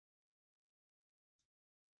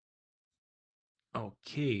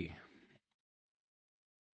Okay.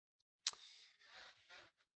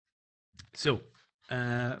 So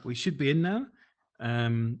we should be in now.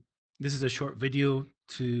 Um, this is a short video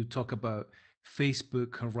to talk about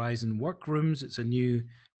Facebook Horizon Workrooms. It's a new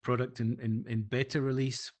product in beta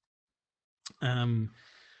release, um,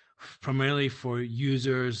 primarily for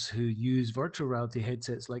users who use virtual reality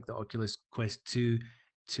headsets like the Oculus Quest 2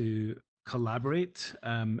 to collaborate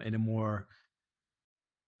in a more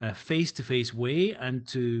face-to-face way and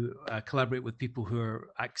to collaborate with people who are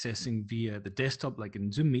accessing via the desktop, like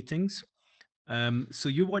in Zoom meetings. So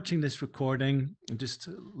you're watching this recording. I'm just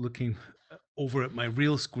looking over at my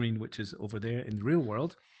real screen, which is over there in the real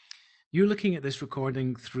world. You're looking at this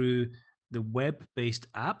recording through the web-based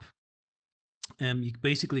app. You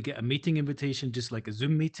basically get a meeting invitation, just like a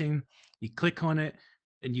Zoom meeting. You click on it,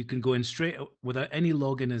 and you can go in straight without any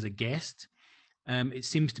login as a guest. It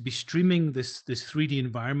seems to be streaming this 3D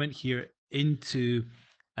environment here into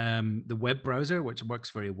the web browser, which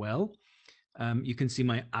works very well. You can see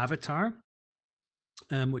my avatar,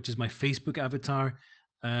 which is my Facebook avatar.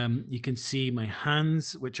 You can see my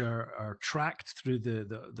hands, which are tracked through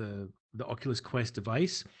the Oculus Quest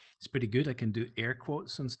device. It's pretty good. I can do air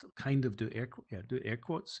quotes and kind of do do air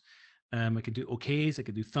quotes. I can do okays. I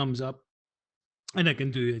can do thumbs up, and I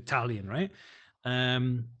can do Italian. Right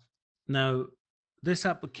um, now, this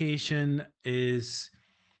application is,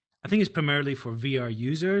 I think, it's primarily for VR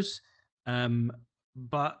users. Um,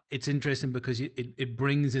 but it's interesting because it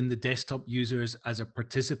brings in the desktop users as a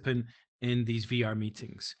participant in these VR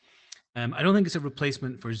meetings. I don't think it's a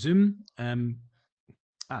replacement for Zoom.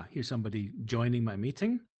 Here's somebody joining my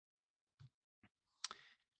meeting.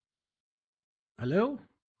 Hello?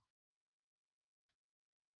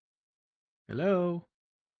 Hello?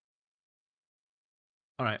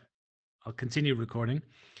 All right, I'll continue recording.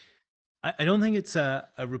 I don't think it's a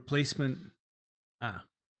replacement. Ah,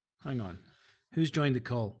 hang on. Who's joined the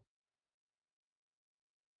call?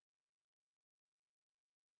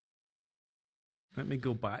 Let me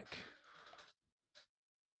go back.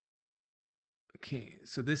 Okay,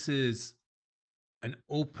 so this is an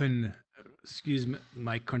open, excuse me,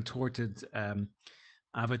 my contorted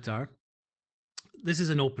avatar. This is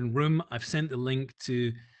an open room. I've sent the link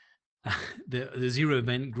to the Zero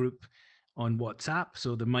Event group on WhatsApp,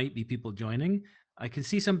 so there might be people joining. I can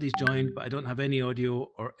see somebody's joined, but I don't have any audio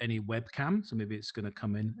or any webcam, so maybe it's going to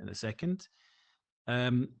come in a second.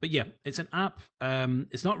 But yeah, it's an app.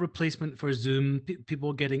 It's not replacement for Zoom.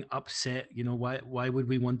 People getting upset. You know, why would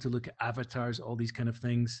we want to look at avatars? All these kind of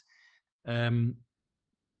things. Um,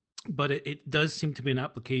 but it does seem to be an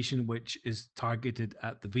application which is targeted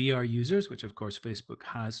at the VR users, which of course Facebook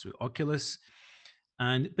has through Oculus,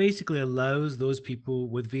 and it basically allows those people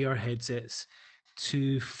with VR headsets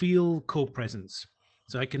to feel co-presence.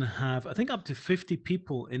 So I can have, I think, up to 50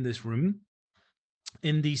 people in this room,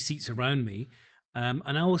 in these seats around me, and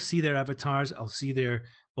I will see their avatars. I'll see their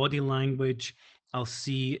body language. I'll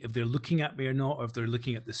see if they're looking at me or not, or if they're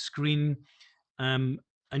looking at the screen. Um,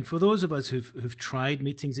 and for those of us who've tried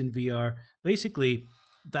meetings in VR, basically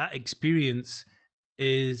that experience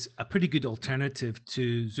is a pretty good alternative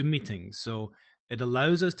to Zoom meetings. So it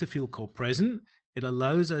allows us to feel co-present. It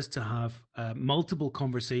allows us to have multiple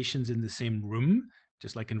conversations in the same room,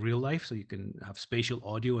 just like in real life. So you can have spatial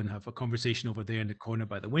audio and have a conversation over there in the corner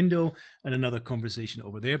by the window and another conversation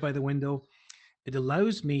over there by the window. It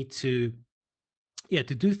allows me to, yeah,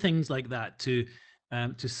 to do things like that, to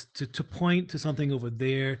point to something over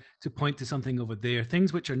there, to point to something over there,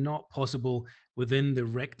 things which are not possible within the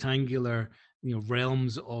rectangular,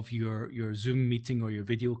 realms of your Zoom meeting or your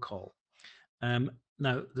video call.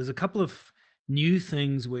 Now, there's a couple of new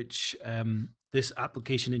things which this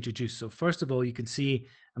application introduced. So first of all, you can see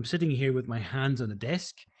I'm sitting here with my hands on a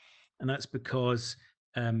desk, and that's because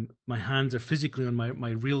my hands are physically on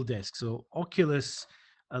my real desk. So Oculus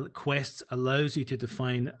Quest allows you to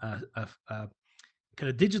define a kind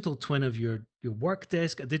of digital twin of your work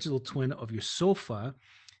desk, a digital twin of your sofa,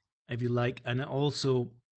 if you like, and also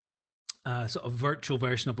sort of virtual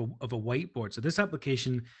version of a whiteboard. So this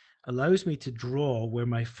application allows me to draw where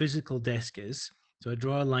my physical desk is. So I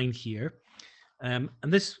draw a line here. And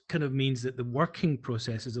this kind of means that the working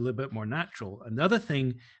process is a little bit more natural. Another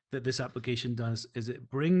thing that this application does is it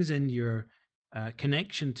brings in your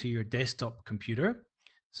connection to your desktop computer.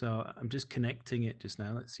 So I'm just connecting it just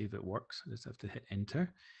now. Let's see if it works. I just have to hit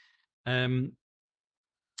enter. Um,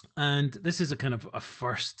 and this is a kind of a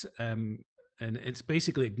first, and it's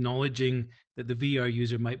basically acknowledging that the VR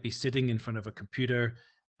user might be sitting in front of a computer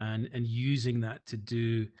and using that to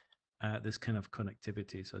do this kind of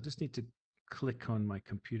connectivity. So I just need to click on my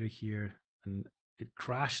computer here and It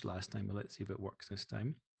crashed last time, but let's see if it works this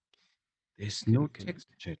time. There's no Couldn't text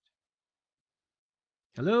connect. chat.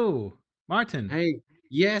 Hello, Martin. Hey,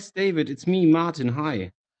 yes, David, it's me, Martin.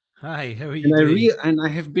 Hi. Hi, how are you And doing? I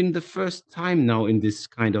have been the first time now in this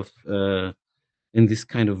kind of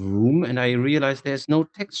room, and I realized there's no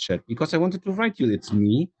text chat because I wanted to write you it's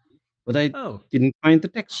me, but I Oh, didn't find the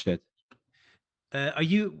text chat.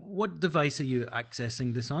 what device are you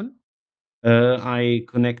accessing this on? I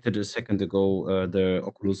connected a second ago the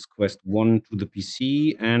Oculus Quest 1 to the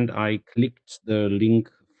PC, and I clicked the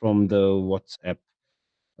link from the WhatsApp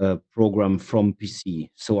program from PC.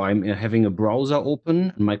 So I'm having a browser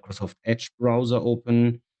open, a Microsoft Edge browser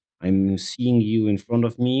open. I'm seeing you in front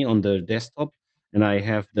of me on the desktop, and I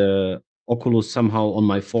have the Oculus somehow on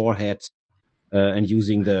my forehead and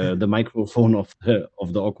using the microphone of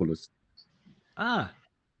the Oculus. Ah,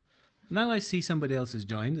 now I see somebody else has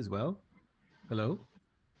joined as well. Hello.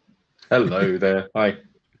 Hello there. Hi.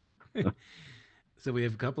 So we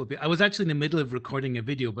have a couple of people. I was actually in the middle of recording a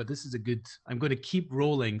video, but this is a good. I'm going to keep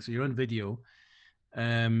rolling, so you're on video.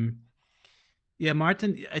 Um, yeah,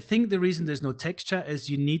 Martin. I think the reason there's no text chat is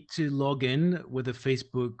you need to log in with a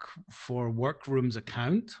Facebook for Workrooms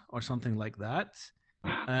account or something like that.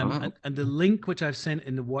 Ah, And the link which I've sent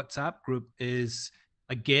in the WhatsApp group is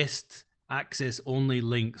a guest access only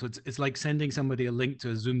link. So it's like sending somebody a link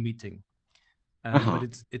to a Zoom meeting. But uh-huh.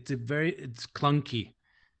 it's clunky.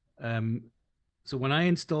 Um, so when I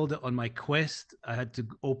installed it on my Quest, I had to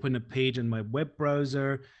open a page in my web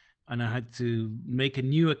browser, and I had to make a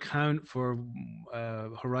new account for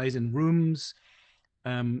Horizon Rooms,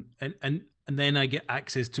 and then I get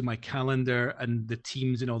access to my calendar and the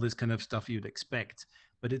teams and all this kind of stuff you'd expect.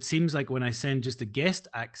 But it seems like when I send just a guest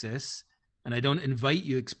access and I don't invite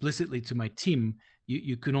you explicitly to my team,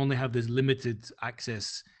 you can only have this limited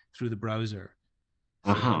access through the browser.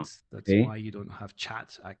 So Aha. that's Okay. why you don't have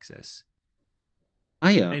chat access. Ah,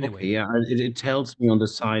 yeah. Okay. Anyway, Yeah. It tells me on the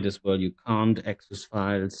side as well. You can't access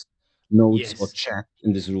files, notes, or yes, chat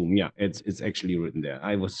in this room. Yeah, it's actually written there.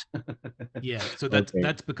 I was yeah. So okay.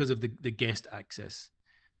 that's because of the guest access.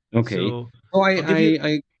 Okay. So So I'll give you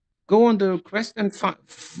I go on the quest and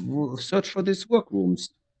search for this workrooms,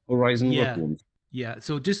 Horizon yeah. Workrooms. Yeah.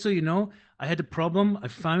 So just so you know, I had a problem. I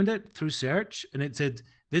found it through search and it said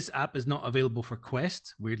this app is not available for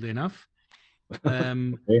Quest, weirdly enough.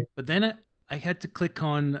 Okay. But then I had to click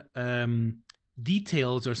on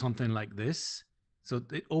details or something like this. So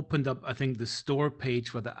it opened up, I think, the store page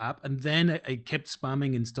for the app. And then I kept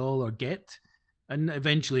spamming install or get, and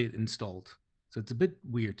eventually it installed. So it's a bit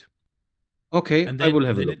weird. Okay. I will And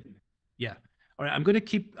have a then look. it, yeah. All right. I'm going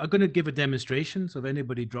to give a demonstration. So if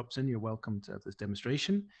anybody drops in, you're welcome to have this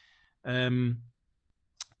demonstration. Um,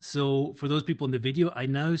 so for those people in the video, I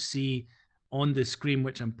now see on the screen,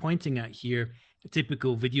 which I'm pointing at here, a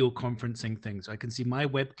typical video conferencing thing. So I can see my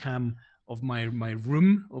webcam of my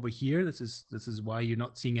room over here. This is why you're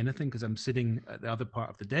not seeing anything because I'm sitting at the other part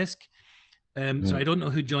of the desk. So I Mm. don't know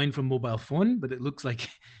who joined from mobile phone, but it looks like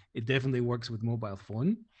it definitely works with mobile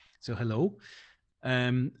phone. So hello.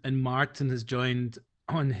 And Martin has joined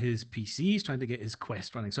on his PC. He's trying to get his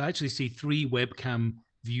Quest running. So I actually see three webcam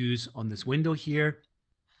views on this window here.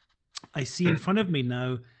 I see in front of me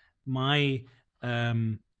now my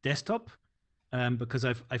desktop because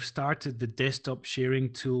I've started the desktop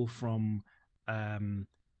sharing tool from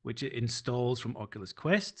which it installs from Oculus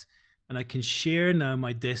Quest, and I can share now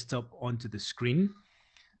my desktop onto the screen.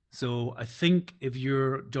 So I think if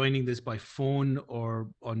you're joining this by phone or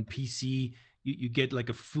on PC, you get like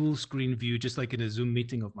a full screen view, just like in a Zoom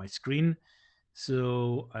meeting of my screen.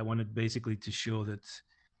 So I wanted basically to show that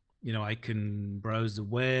I can browse the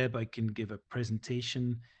web, I can give a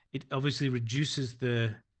presentation. It obviously reduces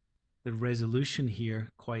the resolution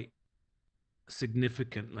here quite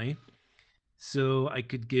significantly. So I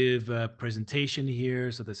could give a presentation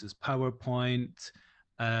here. So this is PowerPoint.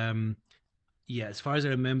 Um, yeah, as far as I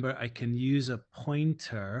remember, I can use a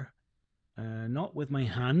pointer, not with my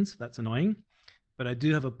hands. That's annoying, but I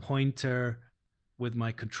do have a pointer with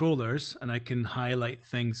my controllers, and I can highlight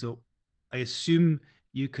things. So I assume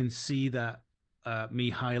you can see that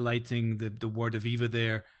me highlighting the word Aviva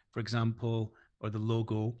there, for example, or the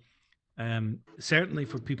logo. Certainly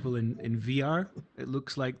for people in VR, it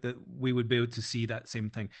looks like that we would be able to see that same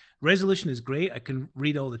thing. Resolution is great. I can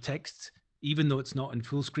read all the text, even though it's not in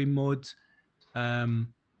full screen mode.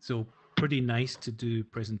 So pretty nice to do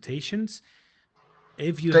presentations.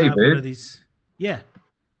 If you have one of David, these, yeah,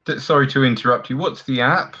 sorry to interrupt you. What's the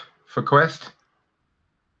app for Quest?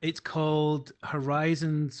 it's called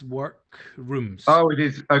Horizons Workrooms. Oh, it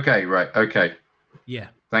is. Okay, right. Okay. Yeah,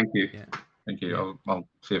 Thank you. yeah, Thank you. yeah. I'll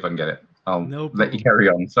see if I can get it. I'll No let you problem. carry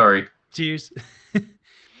on. Sorry. Cheers.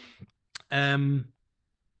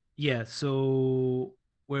 Yeah, so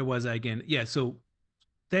where was I again? Yeah, so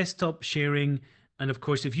desktop sharing, and of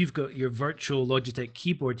course, if you've got your virtual Logitech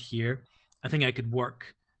keyboard here, I think I could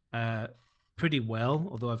work uh, pretty well,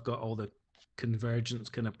 although I've got all the convergence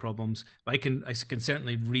kind of problems. But I can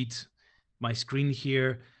certainly read my screen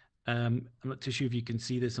here. I'm not too sure if you can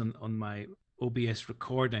see this on my OBS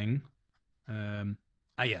recording.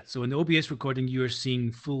 Yeah, so in the OBS recording, you are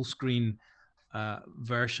seeing full screen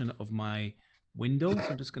version of my window. So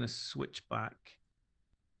I'm just going to switch back.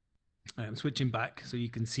 I'm switching back so you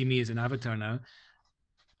can see me as an avatar now.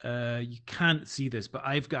 You can't see this, but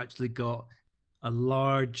I've actually got a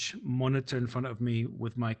large monitor in front of me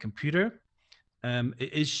with my computer.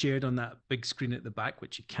 It is shared on that big screen at the back,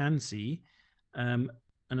 which you can see. And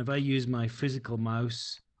if I use my physical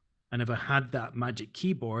mouse and if I had that magic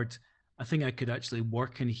keyboard, I think I could actually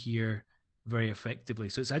work in here very effectively.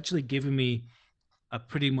 So it's actually giving me a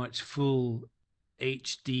pretty much full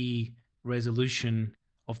HD resolution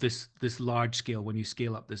of this large scale when you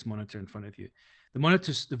scale up this monitor in front of you.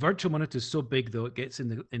 The virtual monitor is so big though it gets in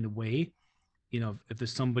the way. You know, if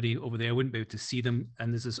there's somebody over there, I wouldn't be able to see them.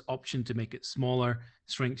 And there's this option to make it smaller,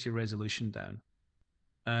 shrinks your resolution down.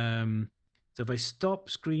 So if I stop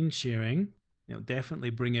screen sharing,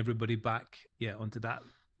 definitely bring everybody back, onto that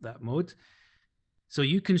mode. So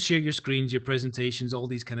you can share your screens, your presentations, all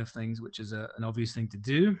these kind of things, which is an obvious thing to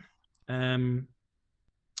do.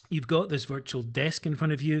 You've got this virtual desk in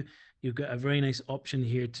front of you. You've got a very nice option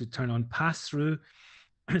here to turn on pass-through.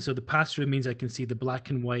 So the pass-through means I can see the black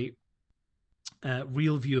and white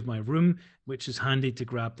real view of my room, which is handy to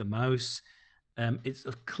grab the mouse.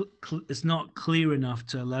 It's not clear enough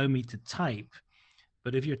to allow me to type,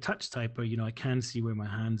 but if you're a touch typer, I can see where my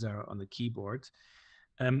hands are on the keyboard.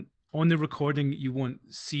 On the recording, you won't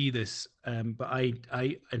see this, but I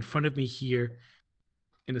in front of me here,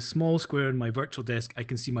 in a small square on my virtual desk, I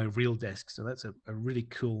can see my real desk. So that's a really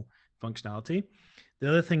cool functionality. The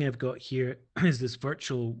other thing I've got here is this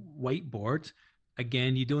virtual whiteboard.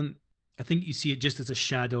 Again, I think you see it just as a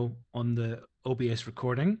shadow on the OBS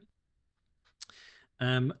recording.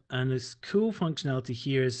 And this cool functionality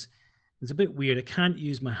here is, it's a bit weird. I can't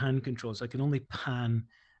use my hand controls. So I can only pan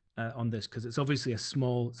on this because it's obviously it's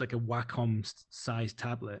like a Wacom size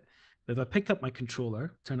tablet. But if I pick up my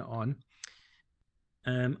controller, turn it on,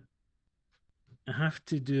 I have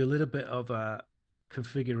to do a little bit of a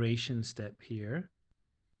configuration step here.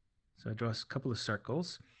 So I draw a couple of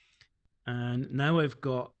circles. And now I've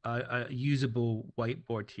got a usable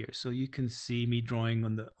whiteboard here. So you can see me drawing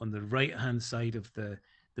on the right-hand side of the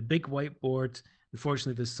big whiteboard.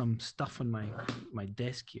 Unfortunately, there's some stuff on my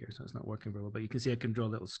desk here, so it's not working very well. But you can see I can draw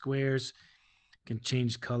little squares, can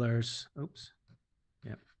change colors. Oops.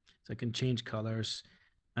 Yeah. So I can change colors.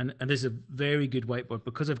 And this is a very good whiteboard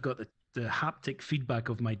because I've got the haptic feedback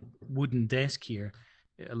of my wooden desk here.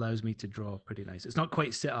 It allows me to draw pretty nice. It's not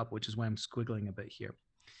quite set up, which is why I'm squiggling a bit here.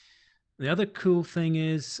 The other cool thing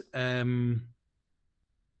is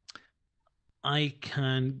I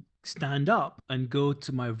can stand up and go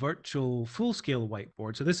to my virtual full-scale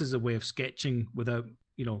whiteboard. So this is a way of sketching without,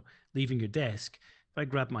 leaving your desk. If I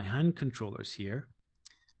grab my hand controllers here,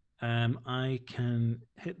 I can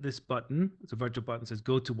hit this button. It's a virtual button that says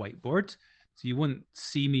go to whiteboard. So you won't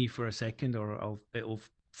see me for a second, or it'll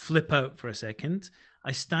flip out for a second.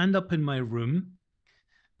 I stand up in my room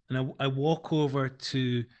and I walk over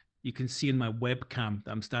to, you can see in my webcam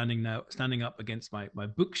that I'm standing up against my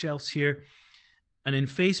bookshelves here. And in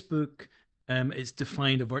Facebook, it's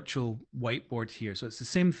defined a virtual whiteboard here. So it's the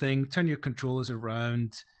same thing. Turn your controllers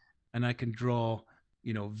around and I can draw,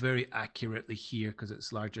 very accurately here because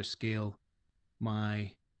it's larger scale,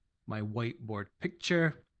 my whiteboard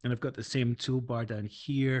picture. And I've got the same toolbar down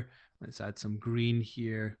here. Let's add some green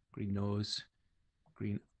here, green nose,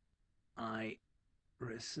 green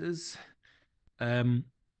irises. And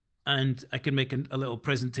I can make a little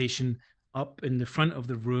presentation up in the front of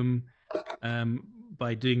the room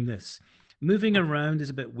by doing this. Moving around is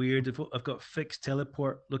a bit weird. I've got fixed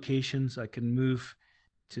teleport locations. I can move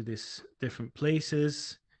to this different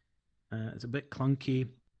places. It's a bit clunky.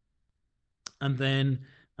 And then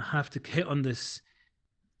I have to hit on this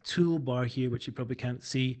toolbar here, which you probably can't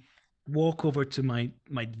see, walk over to my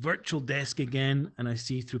virtual desk again, and I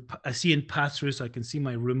see in pass-through, so I can see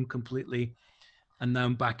my room completely. And now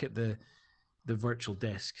I'm back at the virtual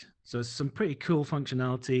desk. So it's some pretty cool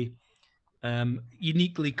functionality,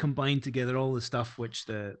 uniquely combined together all the stuff which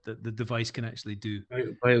the device can actually do.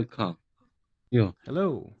 By a car. Yeah.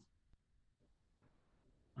 Hello.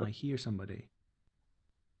 I hear somebody.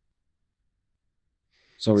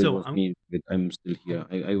 Sorry, it So was me. I'm still here.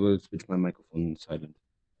 I will switch my microphone silent.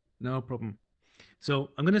 no problem.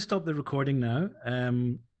 So I'm going to stop the recording now.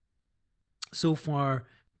 So far,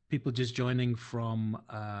 people just joining from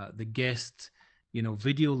the guest,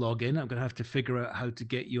 video login. I'm going to have to figure out how to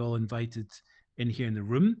get you all invited in here in the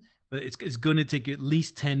room. But it's going to take you at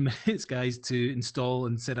least 10 minutes, guys, to install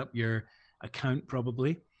and set up your account,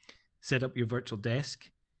 probably set up your virtual desk.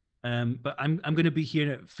 But I'm going to be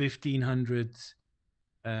here at 1500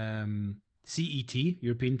 CET,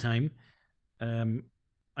 European time.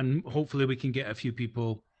 And hopefully we can get a few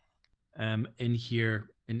people in here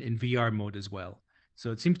in VR mode as well.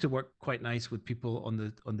 So it seems to work quite nice with people on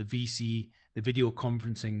the VC, the video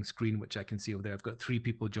conferencing screen, which I can see over there. I've got 3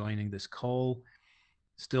 people joining this call.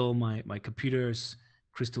 Still, my computer's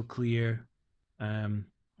crystal clear.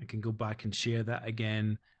 I can go back and share that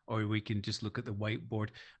again, or we can just look at the whiteboard.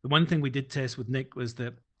 The one thing we did test with Nick was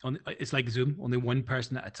that it's like Zoom, only one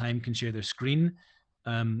person at a time can share their screen.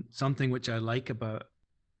 Something which I like about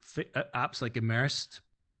apps like Immersed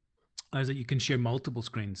is that you can share multiple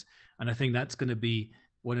screens, and I think that's going to be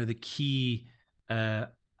one of the key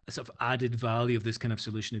sort of added value of this kind of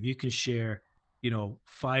solution. If you can share,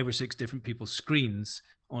 5 or 6 different people's screens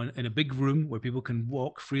in a big room where people can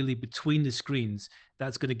walk freely between the screens,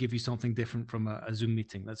 that's going to give you something different from a Zoom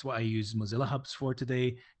meeting. That's what I use Mozilla Hubs for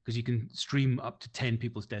today, because you can stream up to 10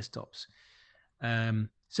 people's desktops.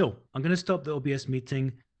 So I'm going to stop the OBS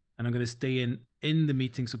meeting, and I'm going to stay in the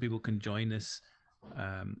meeting so people can join us.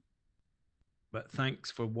 But thanks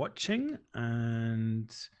for watching, and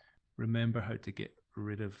remember how to get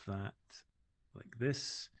rid of that like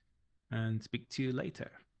this, and speak to you later.